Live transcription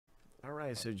All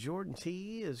right, so Jordan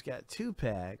T has got 2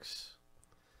 packs.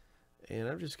 And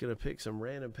I'm just going to pick some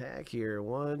random pack here.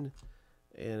 One,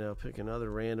 and I'll pick another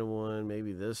random one,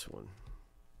 maybe this one.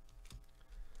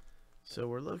 So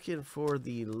we're looking for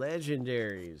the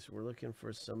legendaries. We're looking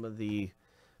for some of the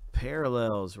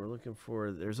parallels. We're looking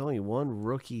for, there's only 1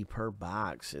 rookie per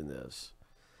box in this.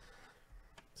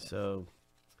 So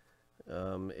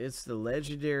it's the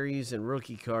legendaries and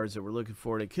rookie cards that we're looking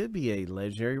for. And it could be a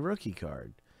legendary rookie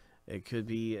card. It could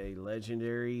be a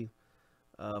legendary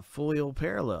foil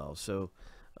parallel. So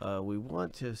we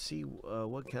want to see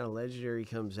what kind of legendary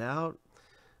comes out.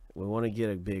 We want to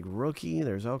get a big rookie.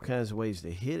 There's all kinds of ways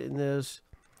to hit in this.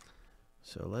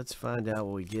 So let's find out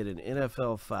what we get in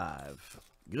NFL 5.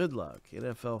 Good luck.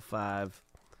 NFL 5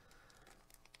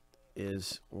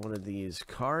 is one of these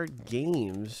card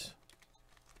games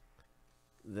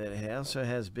that also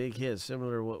has big hits,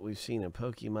 similar to what we've seen in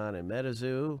Pokemon and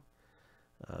MetaZoo.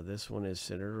 This one is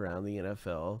centered around the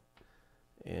NFL.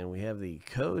 And we have the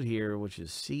code here, which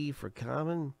is C for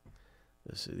common.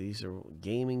 These are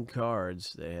gaming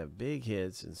cards. They have big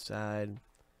hits inside.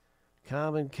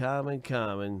 Common, common,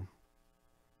 common,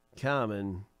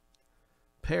 common,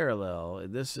 parallel.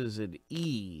 And this is an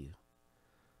E.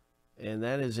 And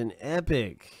that is an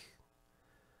epic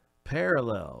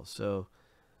parallel. So,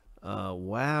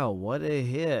 wow, what a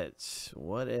hit.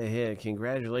 What a hit.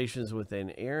 Congratulations with an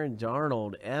Aaron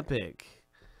Darnold epic.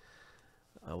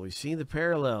 We've seen the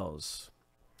parallels.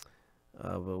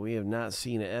 But we have not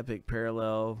seen an epic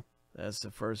parallel. That's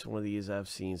the first one of these I've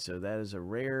seen. So that is a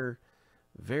rare,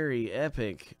 very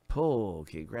epic pull.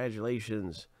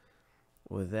 Congratulations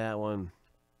with that one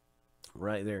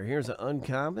right there. Here's an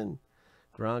uncommon.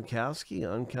 Gronkowski,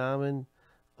 uncommon,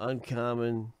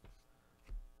 uncommon.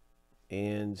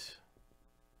 And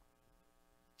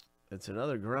it's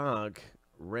another Gronk,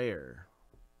 rare.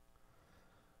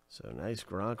 So nice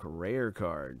Gronk rare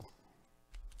card.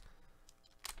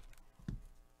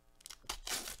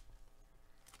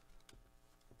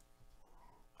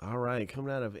 All right,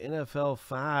 coming out of NFL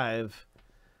 5,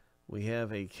 we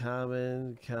have a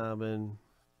common.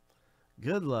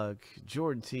 Good luck,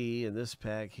 Jordan T. In this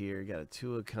pack here, got a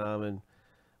 2 of common.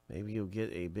 Maybe you'll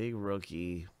get a big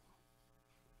rookie.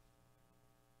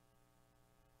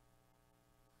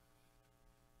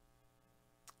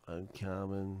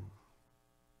 Uncommon.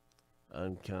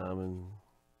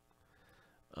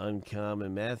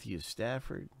 Matthew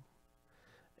Stafford.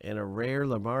 And a rare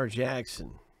Lamar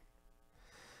Jackson.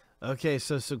 Okay,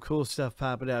 so some cool stuff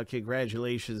popping out.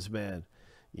 Congratulations, man.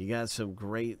 You got some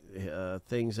great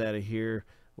things out of here.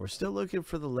 We're still looking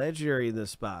for the legendary in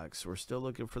this box. We're still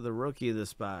looking for the rookie in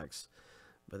this box.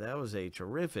 But that was a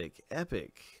terrific,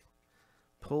 epic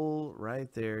pull right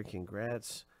there.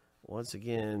 Congrats once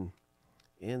again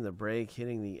in the break,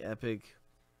 hitting the epic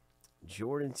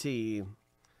Jordan T.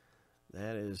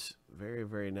 That is very,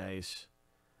 very nice.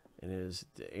 It is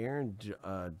Aaron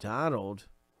Donald,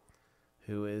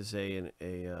 who is a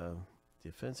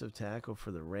defensive tackle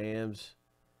for the Rams.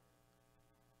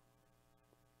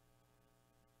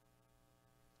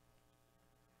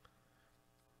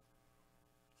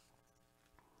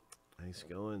 Nice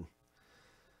going.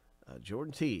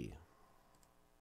 Jordan T.